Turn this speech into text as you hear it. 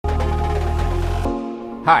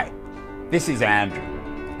Hi, this is Andrew,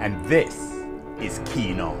 and this is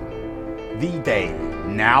Keen On, the daily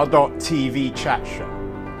now.tv chat show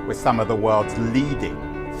with some of the world's leading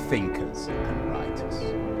thinkers and writers.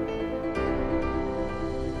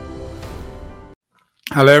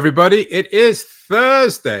 Hello, everybody. It is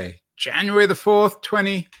Thursday, January the 4th,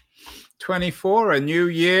 2024, a new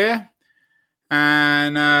year.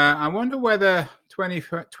 And I wonder whether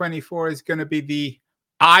 2024 is going to be the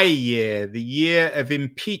year, the year of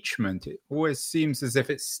impeachment. It always seems as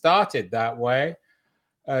if it started that way.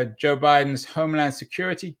 Joe Biden's Homeland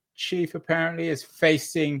Security chief apparently is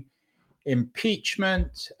facing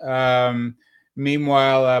impeachment.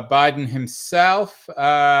 Meanwhile, Biden himself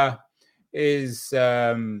is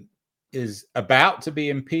about to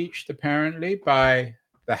be impeached apparently by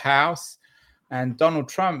the House. And Donald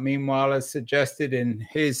Trump, meanwhile, has suggested in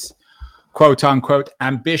his quote unquote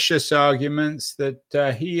ambitious arguments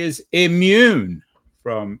that he is immune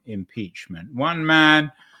from impeachment. One man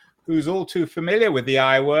who's all too familiar with the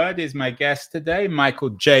I word is my guest today,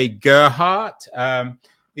 Michael J. Gerhardt.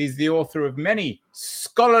 He's the author of many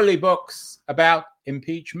scholarly books about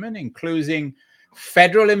impeachment, including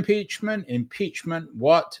federal impeachment,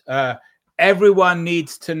 what everyone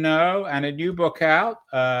needs to know, and a new book out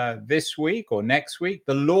this week or next week,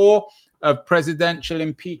 The Law of Presidential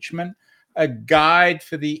Impeachment, a guide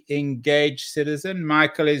for the engaged citizen.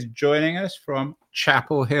 Michael is joining us from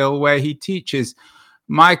Chapel Hill, where he teaches.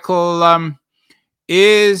 Michael,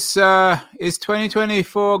 is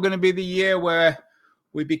 2024 going to be the year where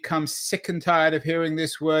we become sick and tired of hearing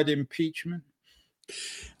this word impeachment?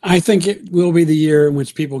 I think it will be the year in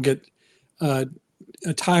which people get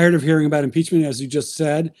tired of hearing about impeachment, as you just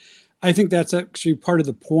said. I think that's actually part of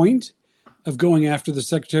the point of going after the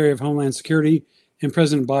Secretary of Homeland Security and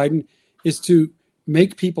President Biden, is to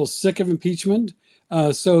make people sick of impeachment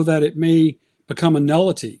so that it may become a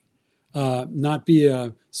nullity, not be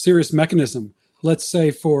a serious mechanism. Let's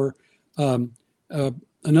say for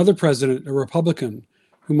another president, a Republican,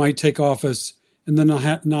 who might take office and then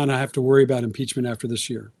not have to worry about impeachment after this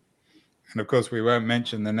year. And of course, we won't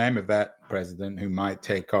mention the name of that president who might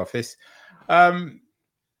take office. Some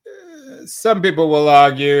people will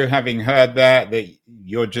argue, having heard that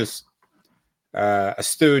you're just a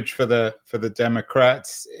stooge for the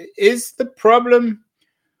Democrats. Is the problem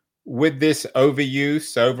with this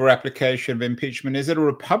overuse, over-application of impeachment, is it a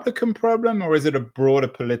Republican problem or is it a broader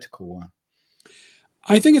political one?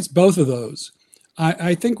 I think it's both of those.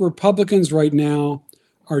 I think Republicans right now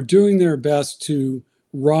are doing their best to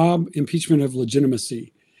rob impeachment of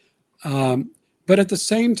legitimacy. But at the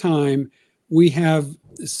same time, we have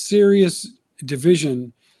serious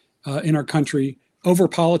division in our country over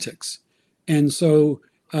politics. And so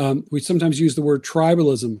we sometimes use the word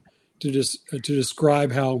tribalism to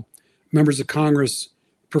describe how members of Congress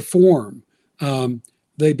perform.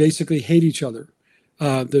 They basically hate each other.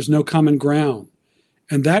 There's no common ground.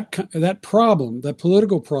 And that problem, that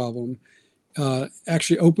political problem,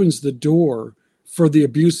 actually opens the door for the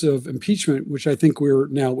abuse of impeachment, which I think we're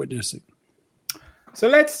now witnessing. So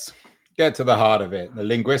let's get to the heart of it, the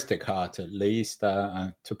linguistic heart at least.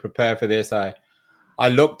 To prepare for this, I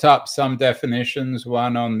looked up some definitions,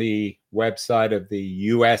 one on the website of the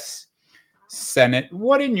U.S. Senate.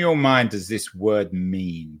 What in your mind does this word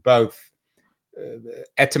mean, both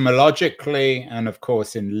etymologically and, of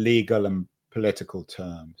course, in legal and political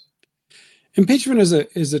terms? Impeachment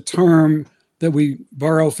is a term that we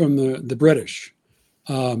borrow from the British,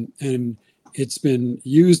 and it's been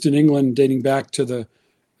used in England dating back to the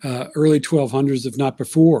early 1200s, if not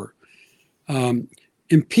before.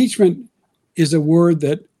 Impeachment is a word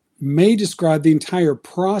that may describe the entire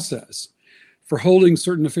process for holding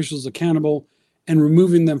certain officials accountable and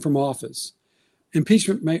removing them from office.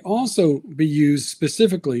 Impeachment may also be used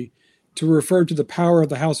specifically to refer to the power of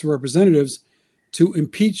the House of Representatives to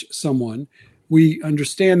impeach someone. We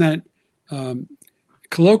understand that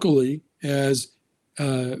colloquially as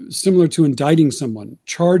similar to indicting someone,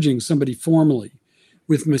 charging somebody formally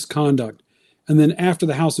with misconduct. And then after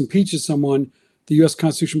the House impeaches someone, the U.S.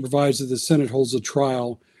 Constitution provides that the Senate holds a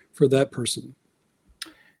trial for that person.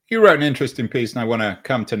 You wrote an interesting piece, and I want to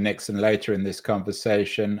come to Nixon later in this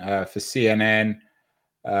conversation, for CNN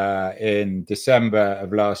in December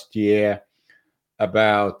of last year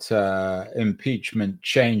about impeachment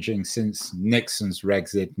changing since Nixon's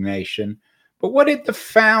resignation. But what did the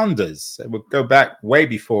founders, we'll go back way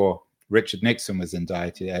before Richard Nixon was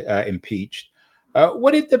impeached,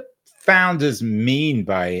 what did the founders mean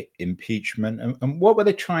by impeachment, and what were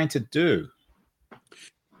they trying to do?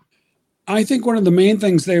 I think one of the main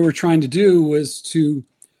things they were trying to do was to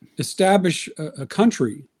establish a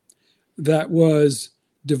country that was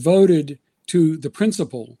devoted to the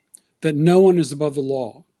principle that no one is above the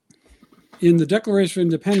law. In the Declaration of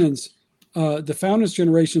Independence, the founders'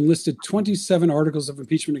 generation listed 27 articles of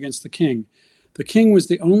impeachment against the king. The king was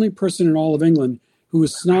the only person in all of England who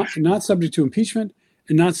was not subject to impeachment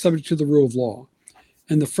and not subject to the rule of law.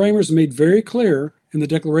 And the framers made very clear in the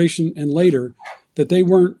Declaration and later that they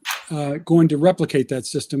weren't going to replicate that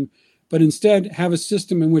system, but instead have a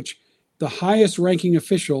system in which the highest ranking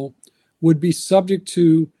official would be subject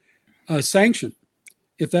to sanction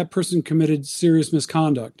if that person committed serious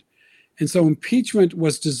misconduct. And so impeachment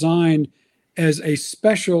was designed as a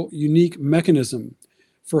special, unique mechanism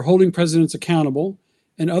for holding presidents accountable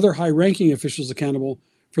and other high-ranking officials accountable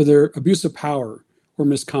for their abuse of power or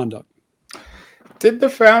misconduct. Did the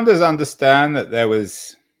founders understand that there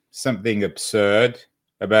was something absurd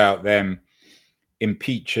about them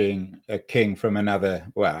impeaching a king from another,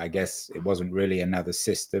 well, I guess it wasn't really another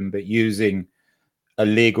system, but using a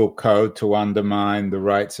legal code to undermine the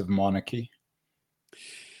rights of monarchy?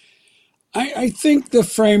 I think the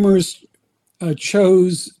framers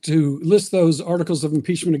chose to list those articles of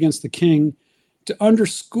impeachment against the king to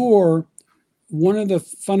underscore one of the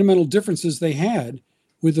fundamental differences they had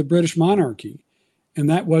with the British monarchy. And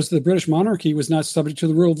that was the British monarchy was not subject to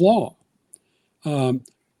the rule of law.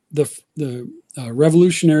 The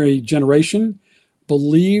revolutionary generation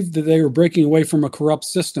believed that they were breaking away from a corrupt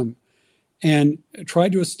system and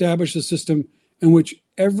tried to establish a system in which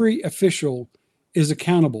every official is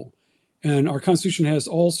accountable. And our Constitution has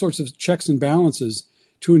all sorts of checks and balances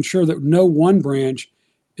to ensure that no one branch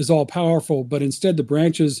is all powerful, but instead the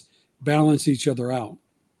branches balance each other out.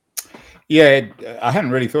 Yeah, I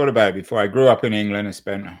hadn't really thought about it before. I grew up in England. I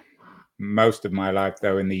spent most of my life,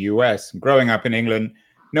 though, in the US. Growing up in England,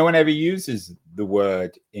 no one ever uses the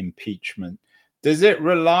word impeachment. Does it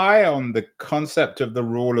rely on the concept of the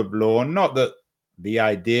rule of law? Not that the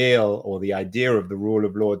ideal or the idea of the rule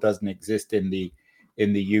of law doesn't exist in the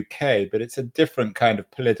UK, but it's a different kind of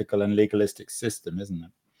political and legalistic system, isn't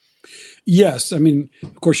it? Yes. I mean,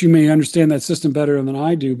 of course, you may understand that system better than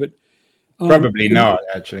I do, but probably not,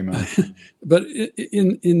 actually, Mark. But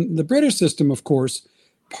in the British system, of course,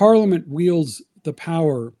 Parliament wields the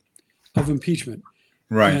power of impeachment.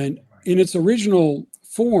 Right. And in its original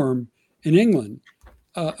form in England,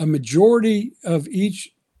 a majority of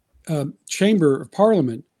each chamber of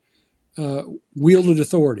Parliament wielded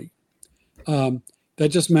authority. That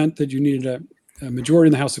just meant that you needed a majority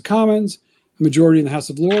in the House of Commons, a majority in the House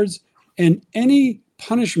of Lords, and any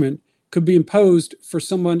punishment could be imposed for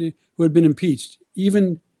someone who had been impeached,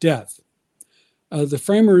 even death. The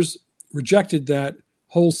framers rejected that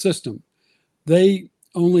whole system. They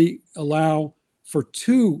only allow for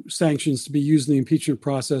two sanctions to be used in the impeachment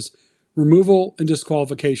process: removal and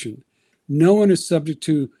disqualification. No one is subject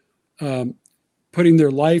to putting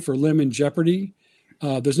their life or limb in jeopardy.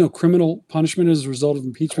 There's no criminal punishment as a result of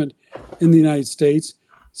impeachment in the United States.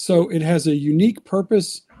 So it has a unique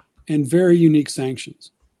purpose and very unique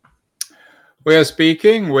sanctions. We are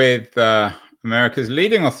speaking with America's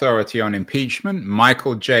leading authority on impeachment,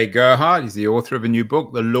 Michael J. Gerhardt. He's the author of a new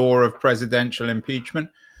book, The Law of Presidential Impeachment.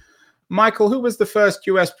 Michael, who was the first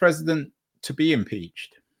U.S. president to be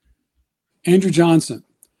impeached? Andrew Johnson.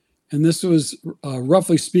 And this was,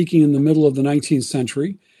 roughly speaking, in the middle of the 19th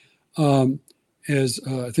century. As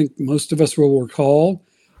I think most of us will recall,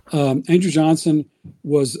 Andrew Johnson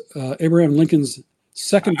was Abraham Lincoln's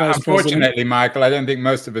second vice president. Unfortunately, Michael, I don't think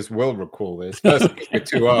most of us will recall this. First, because we're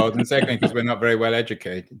too old, and secondly, because we're not very well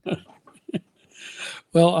educated.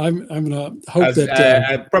 Well, I'm going to hope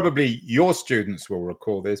that probably your students will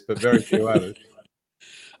recall this, but very few others.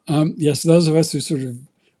 Yes, those of us who sort of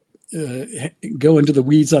go into the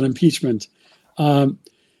weeds on impeachment.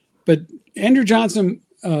 But Andrew Johnson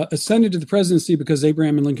ascended to the presidency because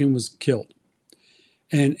Abraham Lincoln was killed.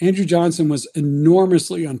 And Andrew Johnson was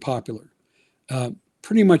enormously unpopular.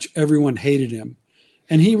 Pretty much everyone hated him.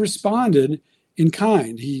 And he responded in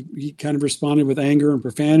kind. He kind of responded with anger and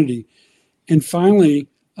profanity. And finally,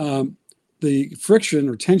 the friction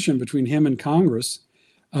or tension between him and Congress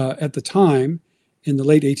at the time, in the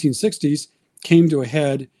late 1860s, came to a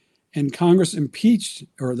head. And Congress impeached,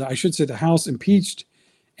 or I should say the House impeached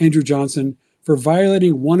Andrew Johnson for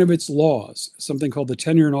violating one of its laws, something called the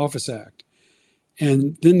Tenure in Office Act.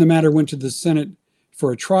 And then the matter went to the Senate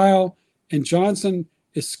for a trial, and Johnson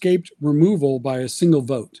escaped removal by a single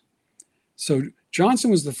vote. So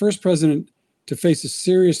Johnson was the first president to face a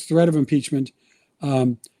serious threat of impeachment.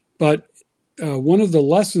 But one of the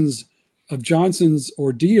lessons of Johnson's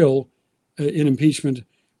ordeal in impeachment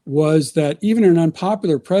was that even an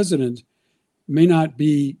unpopular president may not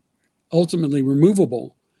be ultimately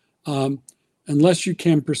removable. unless you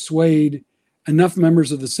can persuade enough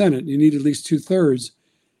members of the Senate, you need at least 2/3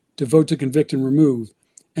 to vote to convict and remove.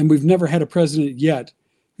 And we've never had a president yet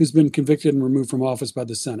who's been convicted and removed from office by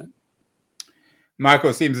the Senate.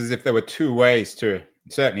 Michael, it seems as if there were two ways to,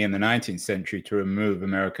 certainly in the 19th century, to remove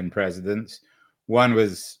American presidents. One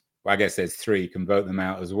was, well, I guess there's three, you can vote them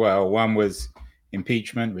out as well. One was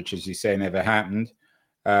impeachment, which, as you say, never happened.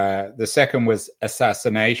 The second was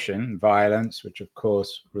assassination, violence, which of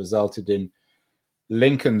course resulted in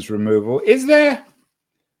Lincoln's removal. Is there,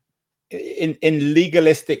 in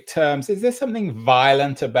legalistic terms, is there something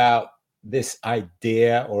violent about this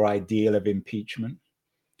idea or ideal of impeachment?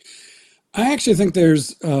 I actually think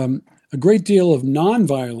there's a great deal of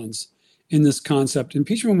nonviolence in this concept.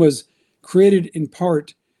 Impeachment was created in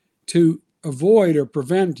part to avoid or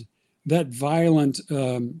prevent that violent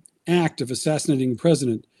act of assassinating a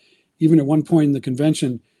president. Even at one point in the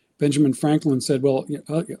convention, Benjamin Franklin said, well,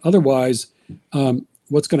 otherwise,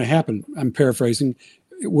 what's going to happen? I'm paraphrasing.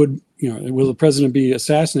 Will the president be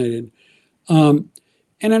assassinated? And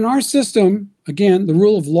in our system, again, the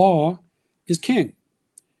rule of law is king.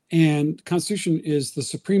 And the Constitution is the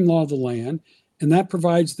supreme law of the land. And that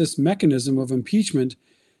provides this mechanism of impeachment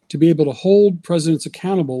to be able to hold presidents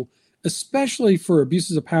accountable, especially for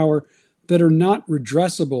abuses of power that are not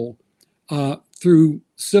redressable through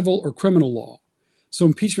civil or criminal law. So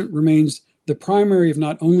impeachment remains the primary, if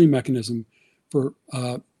not only, mechanism for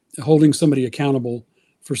holding somebody accountable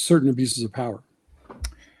for certain abuses of power.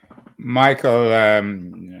 Michael, I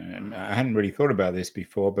hadn't really thought about this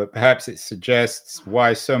before, but perhaps it suggests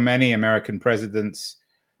why so many American presidents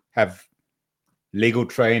have legal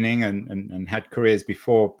training and had careers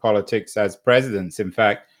before politics as presidents. In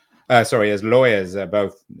fact, as lawyers,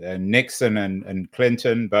 both Nixon and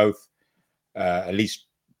Clinton, both at least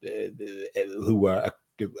who were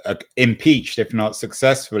impeached, if not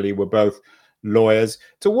successfully, were both lawyers.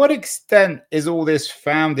 To what extent is all this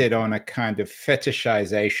founded on a kind of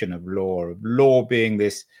fetishization of law being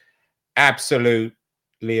this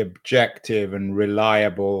absolutely objective and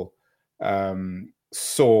reliable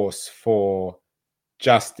source for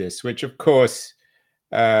justice, which of course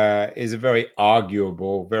is a very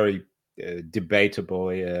arguable, very debatable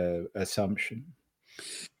assumption?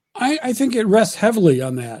 I think it rests heavily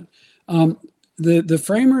on that. The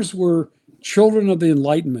framers were children of the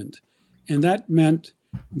Enlightenment, and that meant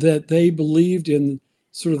that they believed in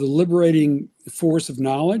sort of the liberating force of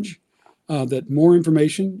knowledge, that more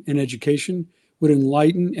information and education would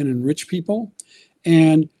enlighten and enrich people.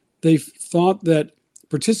 And they thought that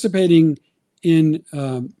participating in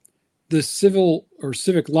the civil or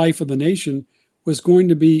civic life of the nation was going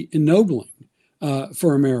to be ennobling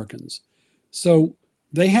for Americans. So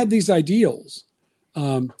they had these ideals.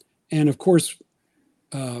 And of course,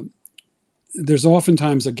 there's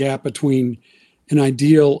oftentimes a gap between an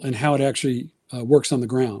ideal and how it actually works on the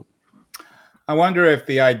ground. I wonder if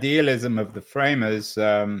the idealism of the framers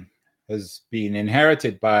has been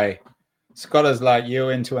inherited by scholars like you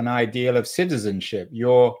into an ideal of citizenship.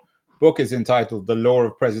 Your book is entitled The Law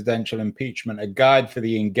of Presidential Impeachment, a guide for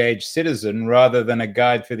the engaged citizen rather than a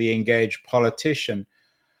guide for the engaged politician.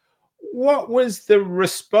 What was the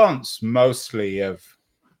response mostly of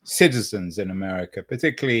citizens in America,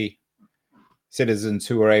 particularly citizens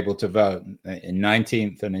who were able to vote in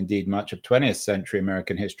 19th and indeed much of 20th century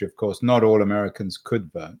American history? Of course, not all Americans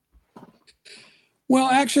could vote. Well,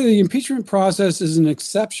 actually, the impeachment process is an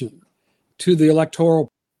exception to the electoral.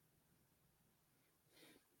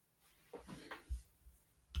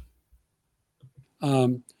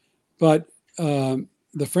 But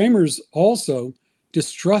the framers also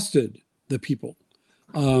distrusted the people.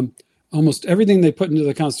 Almost everything they put into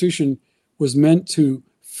the Constitution was meant to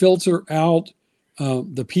filter out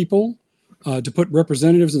the people, to put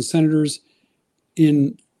representatives and senators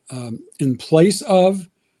in place of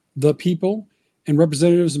the people. And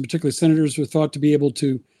representatives, and particularly senators, were thought to be able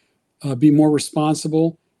to be more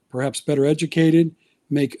responsible, perhaps better educated,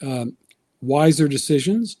 make wiser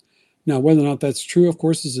decisions. Now, whether or not that's true, of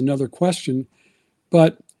course, is another question.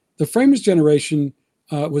 But the framers' generation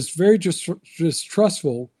was very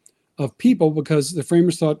distrustful of people because the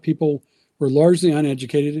framers thought people were largely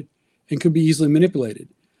uneducated and could be easily manipulated.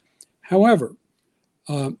 However,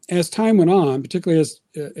 as time went on, particularly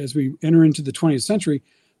as we enter into the 20th century,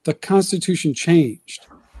 the Constitution changed.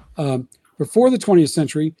 Before the 20th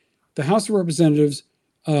century, the House of Representatives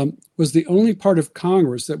was the only part of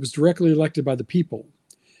Congress that was directly elected by the people.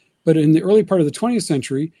 But in the early part of the 20th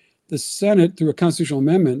century, the Senate, through a constitutional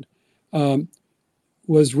amendment,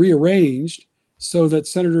 was rearranged so that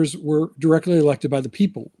senators were directly elected by the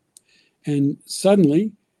people. And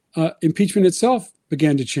suddenly, impeachment itself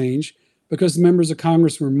began to change because the members of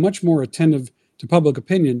Congress were much more attentive to public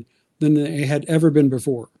opinion than they had ever been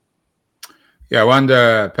before. Yeah, I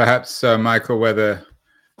wonder, perhaps, Michael, whether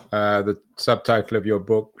the subtitle of your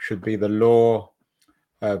book should be "The Law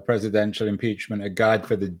of Presidential Impeachment: A Guide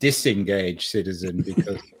for the Disengaged Citizen,"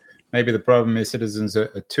 because maybe the problem is citizens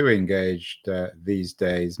are too engaged these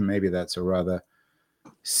days. Maybe that's a rather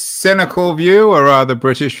cynical view, or rather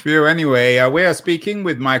British view. Anyway, we are speaking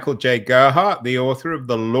with Michael J. Gerhardt, the author of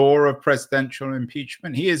The Law of Presidential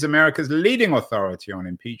Impeachment. He is America's leading authority on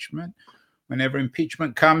impeachment. Whenever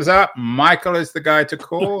impeachment comes up, Michael is the guy to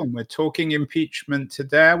call, and we're talking impeachment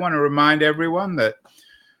today. I want to remind everyone that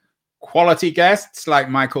quality guests like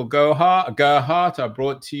Michael Gerhardt are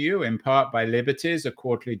brought to you in part by Liberties, a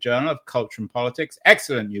quarterly journal of culture and politics.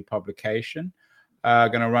 Excellent new publication.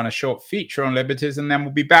 Going to run a short feature on Liberties, and then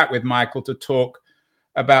we'll be back with Michael to talk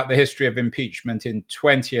about the history of impeachment in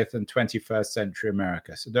 20th and 21st century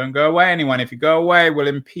America. So don't go away, anyone. If you go away, we'll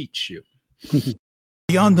impeach you.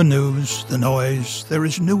 Beyond the news, the noise, there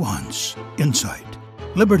is nuance, insight.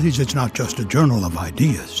 Liberties is not just a journal of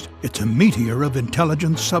ideas. It's a meteor of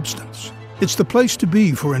intelligent substance. It's the place to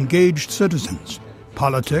be for engaged citizens.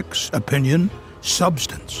 Politics, opinion,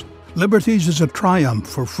 substance. Liberties is a triumph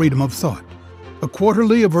for freedom of thought. A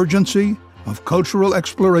quarterly of urgency, of cultural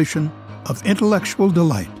exploration, of intellectual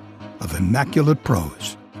delight, of immaculate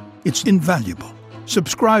prose. It's invaluable.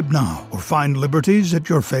 Subscribe now or find Liberties at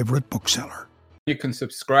your favorite bookseller. You can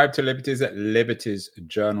subscribe to Liberties at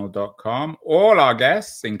libertiesjournal.com. All our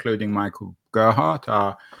guests, including Michael Gerhardt,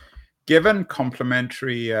 are given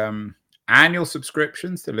complimentary annual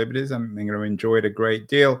subscriptions to Liberties. I'm going to enjoy it a great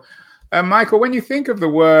deal. Michael, when you think of the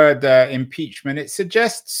word impeachment, it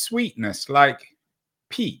suggests sweetness, like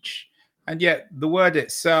peach. And yet the word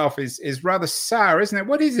itself is rather sour, isn't it?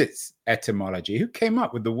 What is its etymology? Who came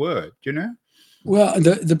up with the word? Do you know? Well,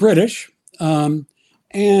 the British.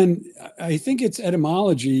 And I think its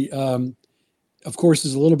etymology, of course,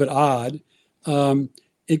 is a little bit odd.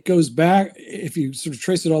 It goes back, if you sort of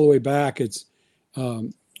trace it all the way back, it's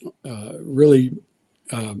really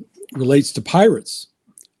relates to pirates.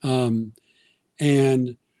 And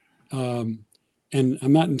I'm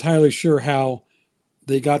not entirely sure how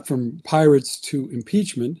they got from pirates to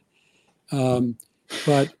impeachment,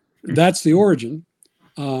 but that's the origin.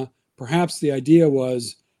 Perhaps the idea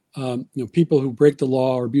was, people who break the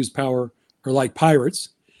law or abuse power are like pirates,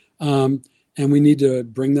 and we need to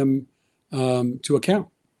bring them to account.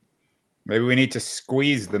 Maybe we need to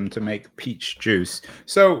squeeze them to make peach juice.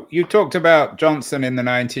 So you talked about Johnson in the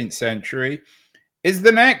 19th century. Is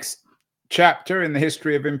the next chapter in the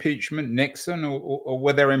history of impeachment Nixon, or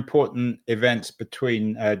were there important events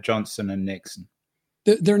between Johnson and Nixon?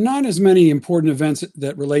 There are not as many important events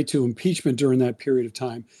that relate to impeachment during that period of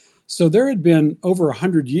time. So there had been over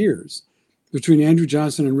 100 years between Andrew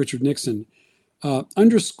Johnson and Richard Nixon,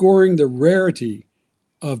 underscoring the rarity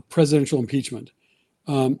of presidential impeachment.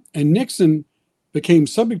 And Nixon became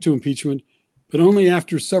subject to impeachment, but only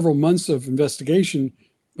after several months of investigation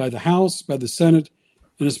by the House, by the Senate,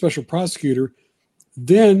 and a special prosecutor.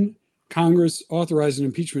 Then Congress authorized an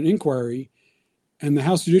impeachment inquiry, and the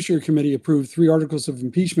House Judiciary Committee approved 3 articles of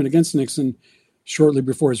impeachment against Nixon shortly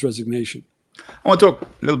before his resignation. I want to talk a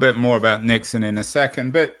little bit more about Nixon in a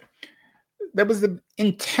second, but there was the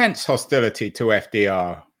intense hostility to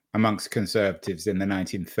FDR amongst conservatives in the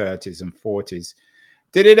 1930s and 40s.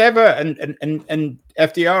 Did it ever, and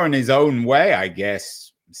FDR in his own way, I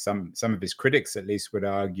guess, some of his critics at least would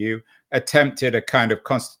argue, attempted a kind of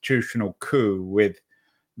constitutional coup with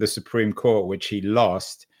the Supreme Court, which he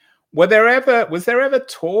lost. Was there ever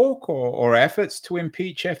talk or efforts to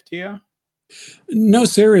impeach FDR? No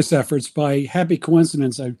serious efforts. By happy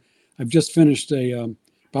coincidence, I've just finished a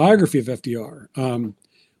biography of FDR,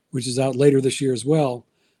 which is out later this year as well.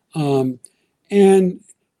 And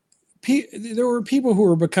there were people who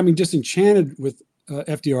were becoming disenchanted with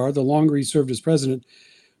FDR the longer he served as president,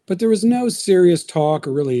 but there was no serious talk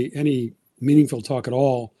or really any meaningful talk at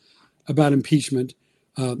all about impeachment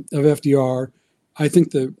of FDR. I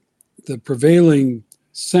think the prevailing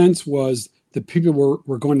sense was that people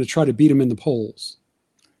were going to try to beat him in the polls.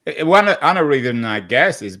 One reason, I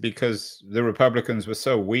guess, is because the Republicans were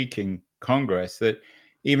so weak in Congress that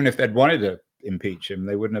even if they'd wanted to impeach him,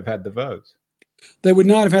 they wouldn't have had the votes. They would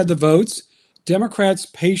not have had the votes. Democrats'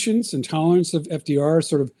 patience and tolerance of FDR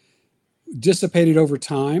sort of dissipated over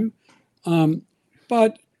time.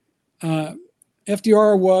 But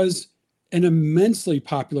FDR was an immensely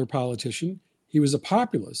popular politician. He was a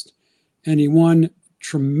populist, and he won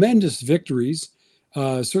tremendous victories,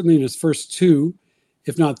 certainly in his first 2,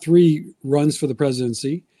 if not 3 runs for the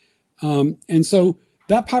presidency. And so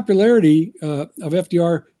that popularity of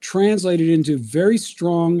FDR translated into very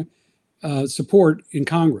strong support in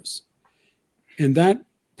Congress. And that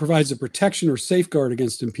provides a protection or safeguard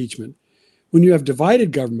against impeachment. When you have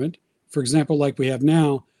divided government, for example, like we have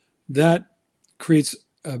now, that creates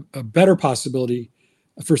a better possibility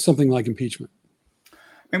for something like impeachment.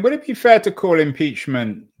 And would it be fair to call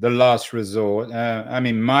impeachment the last resort?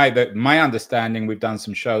 My understanding, we've done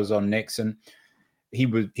some shows on Nixon.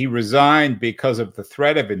 He resigned because of the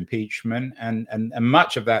threat of impeachment, and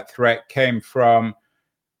much of that threat came from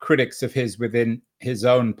critics of his within his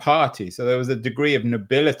own party. So there was a degree of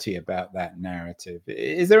nobility about that narrative.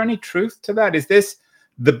 Is there any truth to that? Is this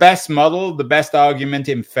the best model, the best argument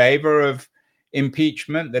in favor of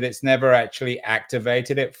impeachment, that it's never actually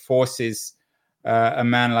activated? It forces a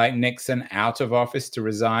man like Nixon out of office to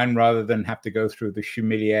resign rather than have to go through the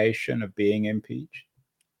humiliation of being impeached?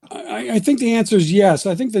 I think the answer is yes.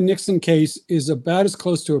 I think the Nixon case is about as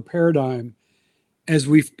close to a paradigm as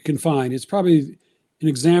we can find. It's probably an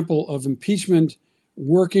example of impeachment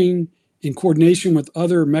working in coordination with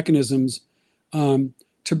other mechanisms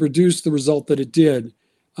to produce the result that it did.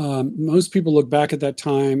 Most people look back at that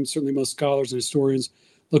time, certainly most scholars and historians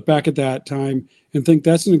look back at that time and think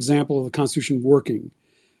that's an example of the Constitution working.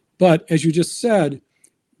 But as you just said,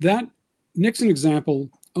 that Nixon example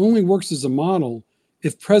only works as a model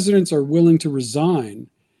if presidents are willing to resign,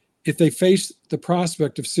 if they face the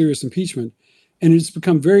prospect of serious impeachment. And it's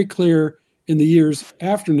become very clear in the years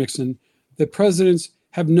after Nixon that presidents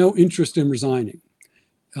have no interest in resigning.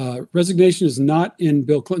 Resignation is not in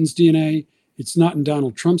Bill Clinton's DNA. It's not in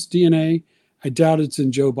Donald Trump's DNA. I doubt it's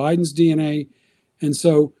in Joe Biden's DNA. And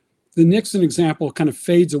so the Nixon example kind of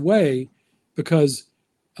fades away because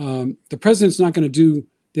the president's not going to do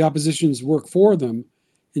the opposition's work for them.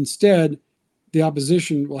 Instead, the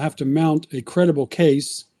opposition will have to mount a credible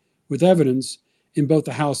case with evidence in both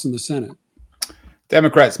the House and the Senate.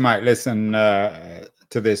 Democrats might listen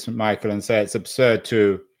to this, Michael, and say it's absurd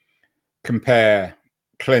to compare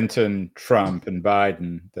Clinton, Trump, and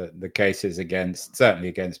Biden. The cases certainly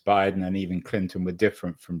against Biden and even Clinton were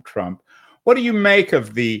different from Trump. What do you make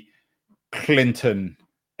of the Clinton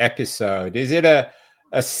episode? Is it a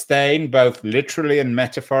stain, both literally and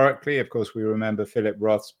metaphorically? Of course, we remember Philip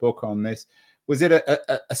Roth's book on this. Was it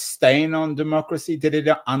a stain on democracy? Did it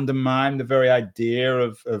undermine the very idea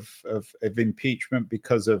of impeachment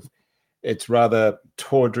because of its rather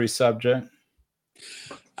tawdry subject?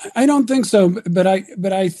 I don't think so, but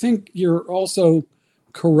I think you're also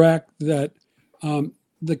correct that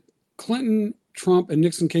the Clinton, Trump, and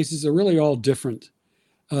Nixon cases are really all different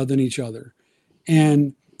than each other,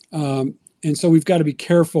 and so we've got to be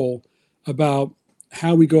careful about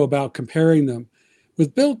how we go about comparing them.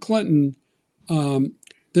 With Bill Clinton,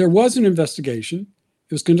 there was an investigation.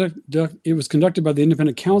 It was conducted by the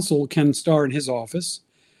independent counsel, Ken Starr, in his office.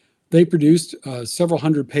 They produced a several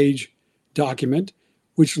hundred-page document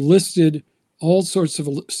which listed all sorts of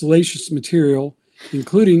salacious material,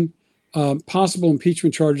 including possible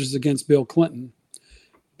impeachment charges against Bill Clinton.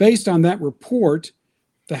 Based on that report,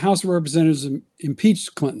 the House of Representatives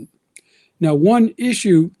impeached Clinton. Now, one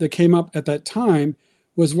issue that came up at that time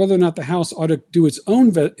was whether or not the House ought to do its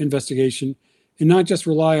own investigation and not just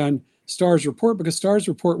rely on Starr's report, because Starr's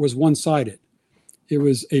report was one-sided. It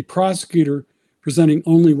was a prosecutor presenting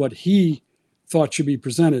only what he thought should be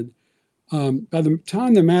presented. By the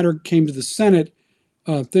time the matter came to the Senate,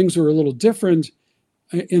 things were a little different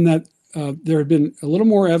in that there had been a little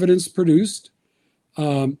more evidence produced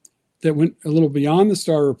that went a little beyond the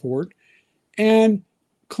Starr report. And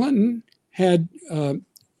Clinton had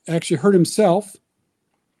actually hurt himself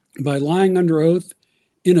by lying under oath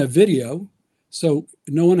in a video. So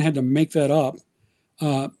no one had to make that up.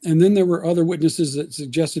 And then there were other witnesses that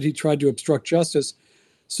suggested he tried to obstruct justice.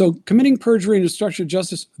 So committing perjury and obstruction of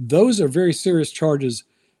justice, those are very serious charges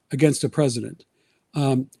against a president.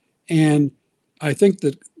 And I think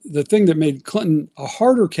that the thing that made Clinton a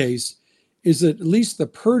harder case is that at least the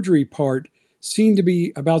perjury part seemed to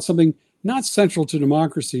be about something not central to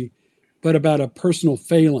democracy, but about a personal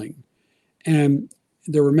failing. And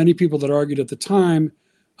there were many people that argued at the time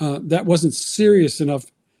that wasn't serious enough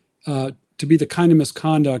to be the kind of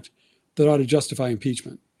misconduct that ought to justify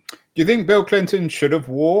impeachment. Do you think Bill Clinton should have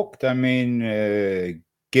walked? I mean,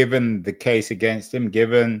 given the case against him,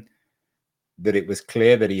 given that it was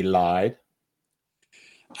clear that he lied?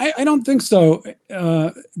 I don't think so.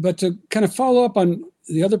 But to kind of follow up on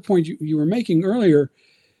the other point you were making earlier,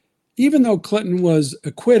 even though Clinton was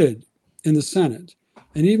acquitted in the Senate,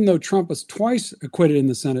 and even though Trump was twice acquitted in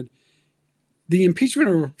the Senate, the impeachment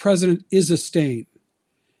of a president is a stain.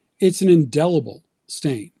 It's an indelible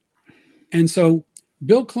stain. And so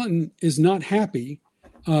Bill Clinton is not happy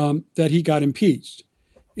that he got impeached.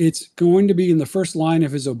 It's going to be in the first line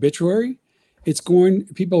of his obituary.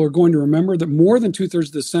 People are going to remember that more than 2/3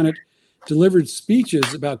 of the Senate delivered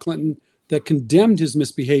speeches about Clinton that condemned his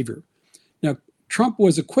misbehavior. Now, Trump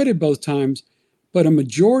was acquitted both times, but a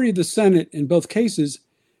majority of the Senate in both cases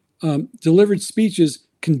delivered speeches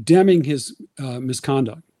condemning his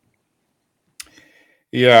misconduct.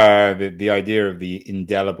 Yeah, the idea of the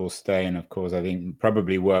indelible stain, of course, I think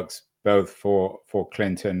probably works both for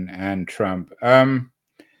Clinton and Trump.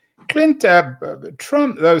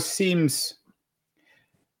 Trump, though, seems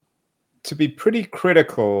to be pretty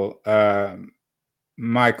critical,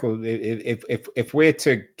 Michael. If we're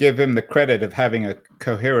to give him the credit of having a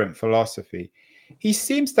coherent philosophy, he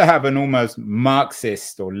seems to have an almost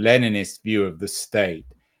Marxist or Leninist view of the state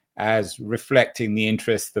as reflecting the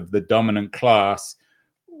interests of the dominant class,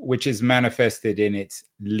 which is manifested in its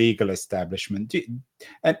legal establishment.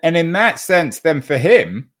 And in that sense, then for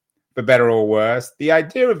him, for better or worse, the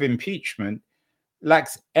idea of impeachment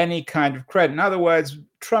lacks any kind of credit. In other words,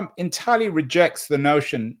 Trump entirely rejects the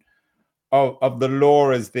notion of the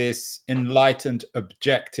law as this enlightened,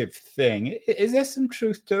 objective thing. Is there some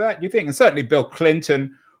truth to that, you think? And certainly Bill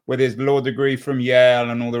Clinton, with his law degree from Yale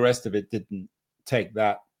and all the rest of it, didn't take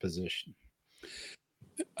that position.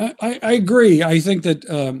 I agree. I think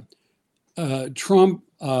that Trump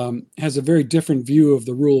has a very different view of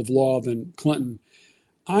the rule of law than Clinton.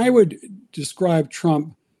 I would describe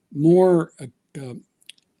Trump more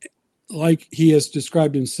like he has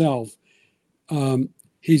described himself.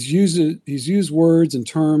 He's used words and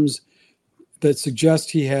terms that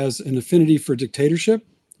suggest he has an affinity for dictatorship.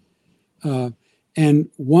 And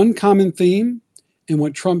one common theme in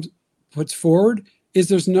what Trump puts forward is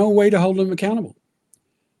there's no way to hold him accountable.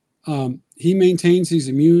 He maintains he's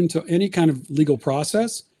immune to any kind of legal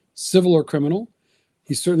process, civil or criminal.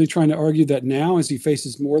 He's certainly trying to argue that now as he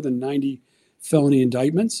faces more than 90 felony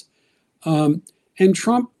indictments. And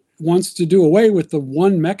Trump wants to do away with the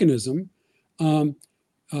one mechanism,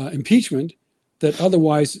 impeachment, that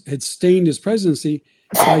otherwise had stained his presidency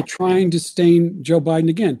by trying to stain Joe Biden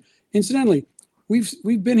again. Incidentally,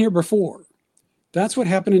 we've been here before. That's what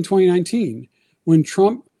happened in 2019 when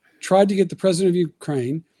Trump tried to get the president of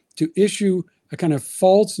Ukraine to issue a kind of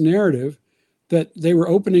false narrative that they were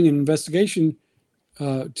opening an investigation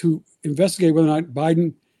to investigate whether or not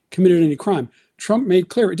Biden committed any crime. Trump made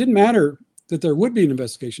clear it didn't matter that there would be an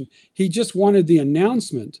investigation. He just wanted the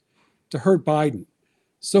announcement to hurt Biden.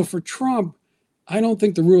 So for Trump, I don't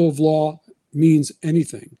think the rule of law means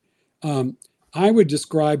anything. I would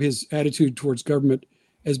describe his attitude towards government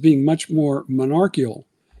as being much more monarchical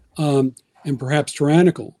and perhaps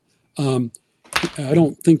tyrannical. I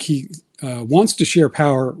don't think he wants to share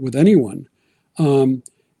power with anyone.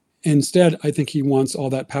 Instead, I think he wants all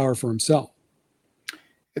that power for himself.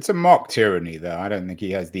 It's a mock tyranny, though. I don't think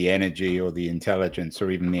he has the energy or the intelligence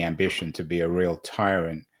or even the ambition to be a real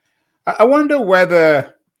tyrant. I wonder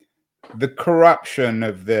whether the corruption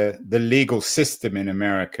of the legal system in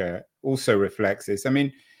America also reflects this. I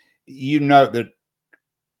mean, you note that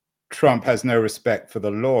Trump has no respect for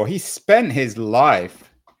the law. He spent his life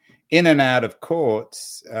in and out of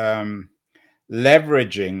courts,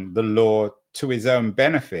 leveraging the law to his own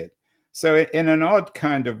benefit. So in an odd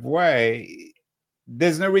kind of way,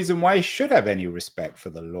 there's no reason why he should have any respect for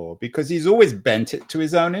the law, because he's always bent it to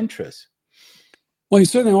his own interests. Well, he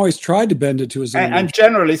certainly always tried to bend it to his own and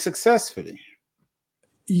generally successfully.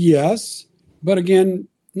 Yes, but again,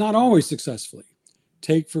 not always successfully.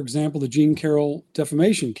 Take, for example, the Jean Carroll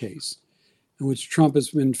defamation case, in which Trump has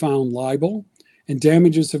been found liable and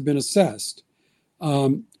damages have been assessed.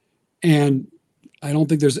 And I don't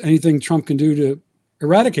think there's anything Trump can do to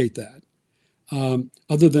eradicate that,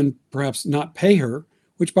 other than perhaps not pay her,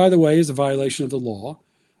 which, by the way, is a violation of the law.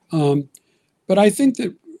 But I think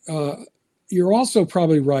that you're also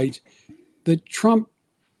probably right that Trump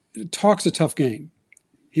talks a tough game.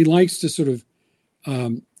 He likes to sort of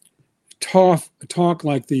talk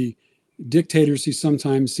like the dictators he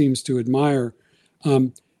sometimes seems to admire.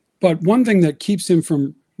 But one thing that keeps him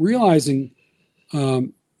from realizing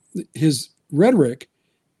his rhetoric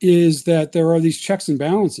is that there are these checks and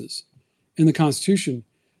balances in the Constitution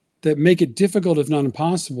that make it difficult, if not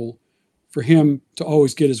impossible, for him to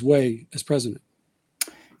always get his way as president.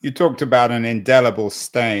 You talked about an indelible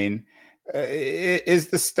stain. Is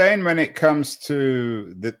the stain, when it comes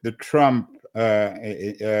to the Trump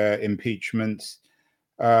impeachments,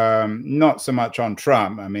 not so much on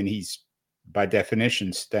Trump? I mean, he's by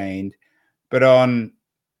definition stained, but on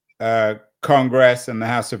Congress and the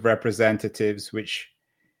House of Representatives, which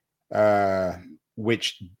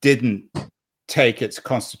didn't take its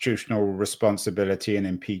constitutional responsibility and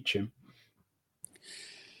impeach him?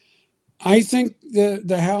 I think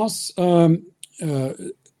the House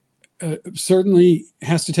certainly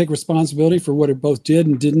has to take responsibility for what it both did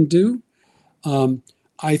and didn't do.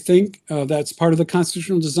 I think that's part of the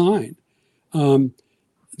constitutional design.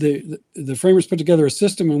 The framers put together a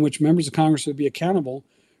system in which members of Congress would be accountable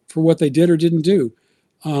for what they did or didn't do.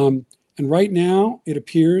 And right now, it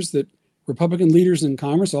appears that Republican leaders in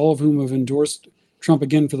Congress, all of whom have endorsed Trump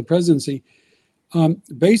again for the presidency,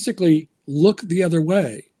 basically look the other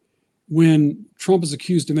way when Trump is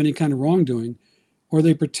accused of any kind of wrongdoing, or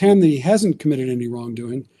they pretend that he hasn't committed any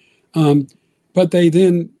wrongdoing, but they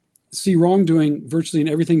then see wrongdoing virtually in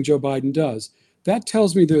everything Joe Biden does. That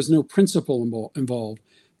tells me there's no principle involved.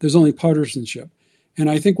 There's only partisanship. And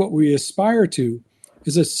I think what we aspire to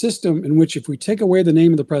is a system in which if we take away the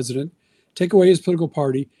name of the president, take away his political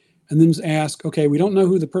party, and then ask, okay, we don't know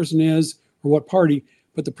who the person is or what party,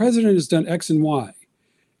 but the president has done X and Y.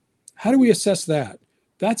 How do we assess that?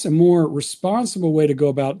 That's a more responsible way to go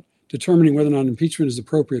about determining whether or not impeachment is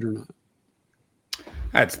appropriate or not.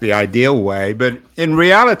 That's the ideal way. But in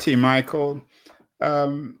reality, Michael, are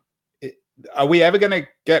we ever going to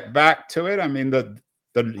get back to it? I mean,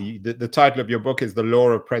 the title of your book is The Law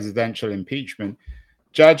of Presidential Impeachment.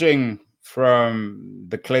 Judging from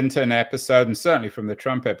the Clinton episode and certainly from the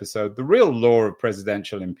Trump episode, the real law of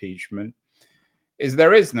presidential impeachment is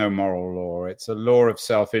there is no moral law. It's a law of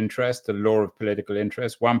self-interest, a law of political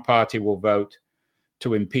interest. One party will vote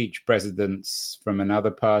to impeach presidents from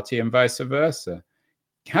another party and vice versa.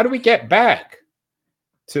 How do we get back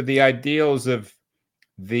to the ideals of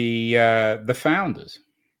the founders?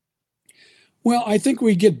 Well, I think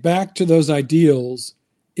we get back to those ideals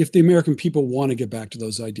if the American people want to get back to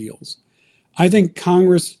those ideals. I think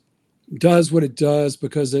Congress does what it does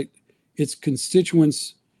because its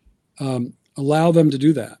constituents allow them to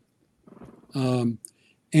do that.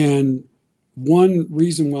 And one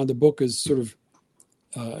reason why the book is sort of,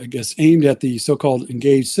 I guess, aimed at the so-called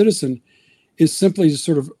engaged citizen is simply to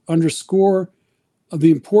sort of underscore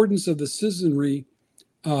the importance of the citizenry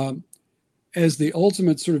as the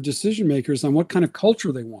ultimate sort of decision makers on what kind of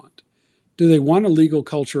culture they want. Do they want a legal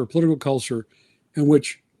culture, a political culture in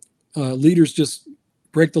which leaders just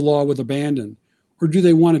break the law with abandon? Or do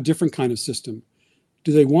they want a different kind of system?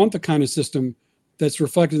 Do they want the kind of system that's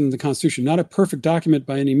reflected in the Constitution? Not a perfect document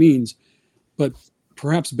by any means, but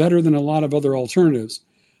perhaps better than a lot of other alternatives.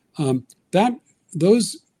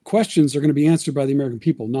 Those questions are going to be answered by the American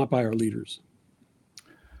people, not by our leaders.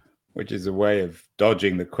 Which is a way of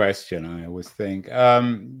dodging the question, I always think.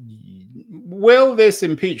 Will this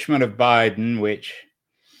impeachment of Biden, which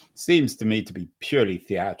seems to me to be purely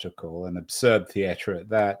theatrical and absurd theater at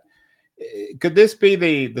that, could this be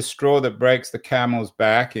the straw that breaks the camel's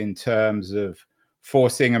back in terms of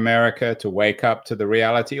forcing America to wake up to the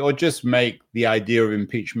reality, or just make the idea of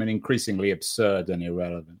impeachment increasingly absurd and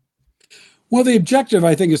irrelevant? Well, the objective,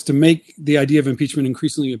 I think, is to make the idea of impeachment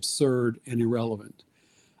increasingly absurd and irrelevant.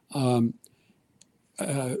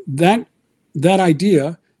 That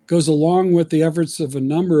idea goes along with the efforts of a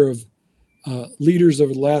number of leaders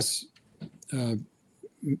over the last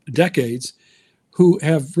decades who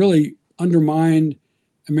have really undermined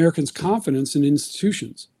Americans' confidence in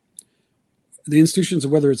institutions. The institutions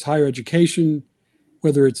of whether it's higher education,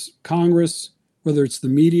 whether it's Congress, whether it's the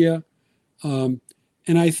media. And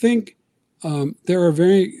I think there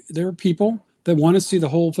are people that want to see the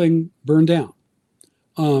whole thing burn down.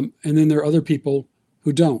 And then there are other people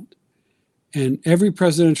who don't. And every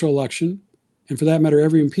presidential election, and for that matter,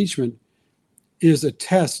 every impeachment, is a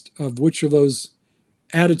test of which of those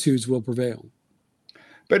attitudes will prevail.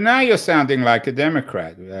 But now you're sounding like a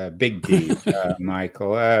Democrat, big D,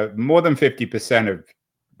 Michael. More than 50% of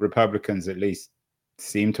Republicans, at least,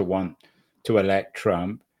 seem to want to elect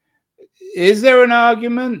Trump. Is there an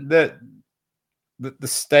argument that the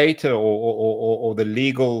state or the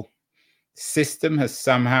legal system has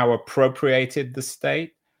somehow appropriated the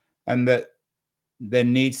state, and that there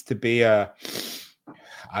needs to be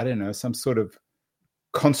some sort of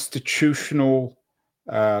constitutional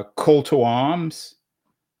call to arms,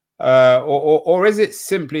 or is it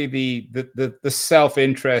simply the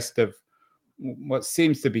self-interest of what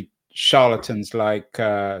seems to be charlatans like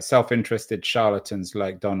self-interested charlatans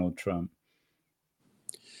like Donald Trump?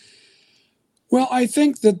 Well, I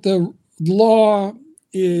think that the law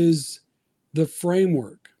is the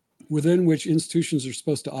framework within which institutions are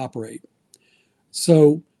supposed to operate.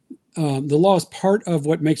 So the law is part of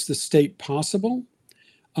what makes the state possible.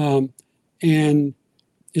 And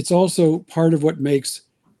it's also part of what makes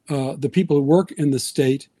the people who work in the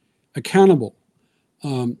state accountable.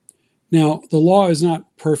 Now, the law is not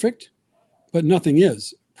perfect, but nothing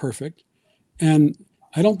is perfect. And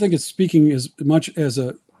I don't think it's speaking as much as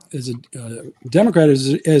a Democrat as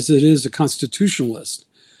it is a constitutionalist.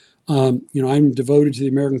 I'm devoted to the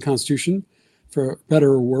American Constitution, for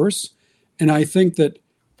better or worse. And I think that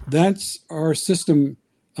that's our system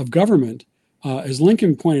of government. As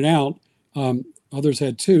Lincoln pointed out, others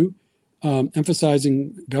had too,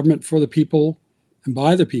 emphasizing government for the people and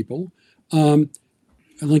by the people. And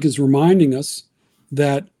Lincoln's reminding us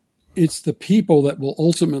that it's the people that will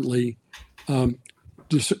ultimately define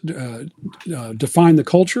the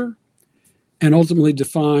culture and ultimately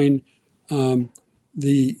define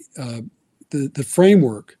the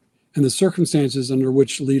framework and the circumstances under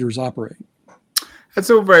which leaders operate. That's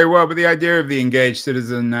all very well, but the idea of the engaged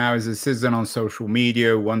citizen now is a citizen on social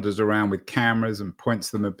media, wanders around with cameras and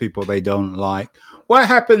points them at people they don't like. What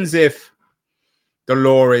happens if the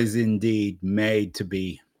law is indeed made to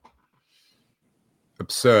be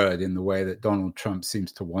absurd in the way that Donald Trump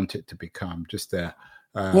seems to want it to become? Just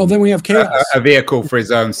well, then we have chaos. A vehicle for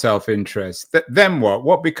his own self-interest. Then what?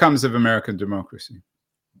 What becomes of American democracy?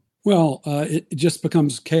 Well, it just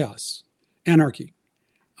becomes chaos, anarchy.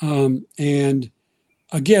 And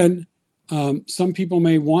again, some people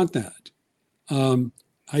may want that.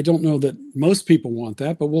 I don't know that most people want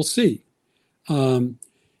that, but we'll see. And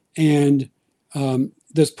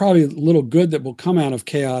there's probably little good that will come out of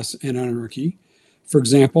chaos and anarchy. For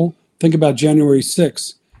example, think about January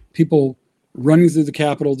 6th, people running through the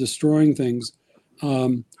Capitol, destroying things,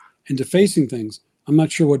 and defacing things. I'm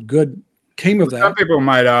not sure what good came of that. Some people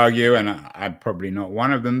might argue, and I'm probably not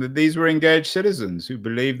one of them, that these were engaged citizens who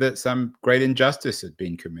believed that some great injustice had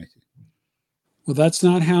been committed. Well, that's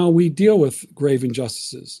not how we deal with grave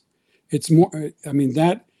injustices. It's more, I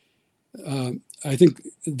think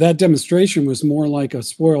that demonstration was more like a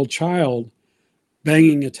spoiled child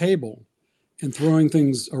banging a table and throwing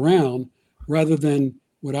things around rather than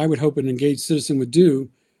what I would hope an engaged citizen would do,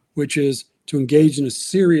 which is to engage in a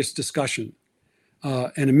serious discussion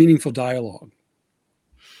and a meaningful dialogue.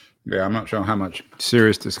 Yeah, I'm not sure how much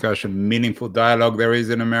serious discussion, meaningful dialogue there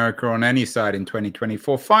is in America on any side in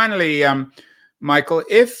 2024. Finally, Michael,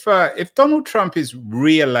 if Donald Trump is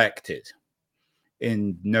reelected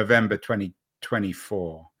in November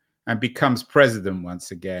 2024 and becomes president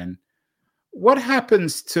once again, what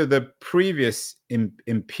happens to the previous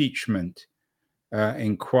impeachment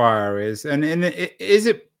inquiries? And is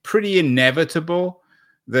it pretty inevitable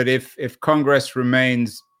that if Congress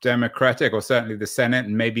remains Democratic, or certainly the Senate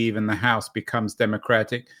and maybe even the House becomes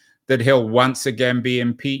Democratic, that he'll once again be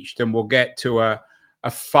impeached and we'll get to a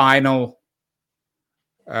final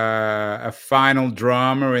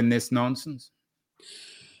drama in this nonsense?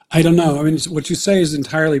 I don't know. I mean, what you say is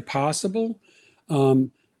entirely possible.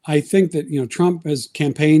 I think that, Trump has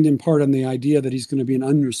campaigned in part on the idea that he's going to be an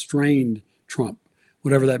unrestrained Trump,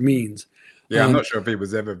 whatever that means. Yeah, I'm not sure if he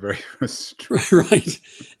was ever very restrained. Right.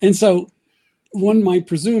 And so one might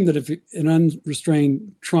presume that if an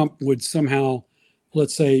unrestrained Trump would somehow,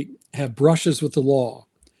 let's say, have brushes with the law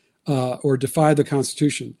or defy the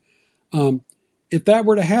Constitution, if that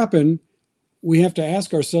were to happen, we have to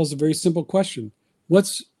ask ourselves a very simple question.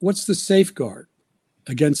 What's the safeguard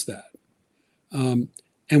against that?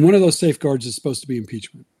 And one of those safeguards is supposed to be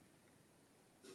impeachment.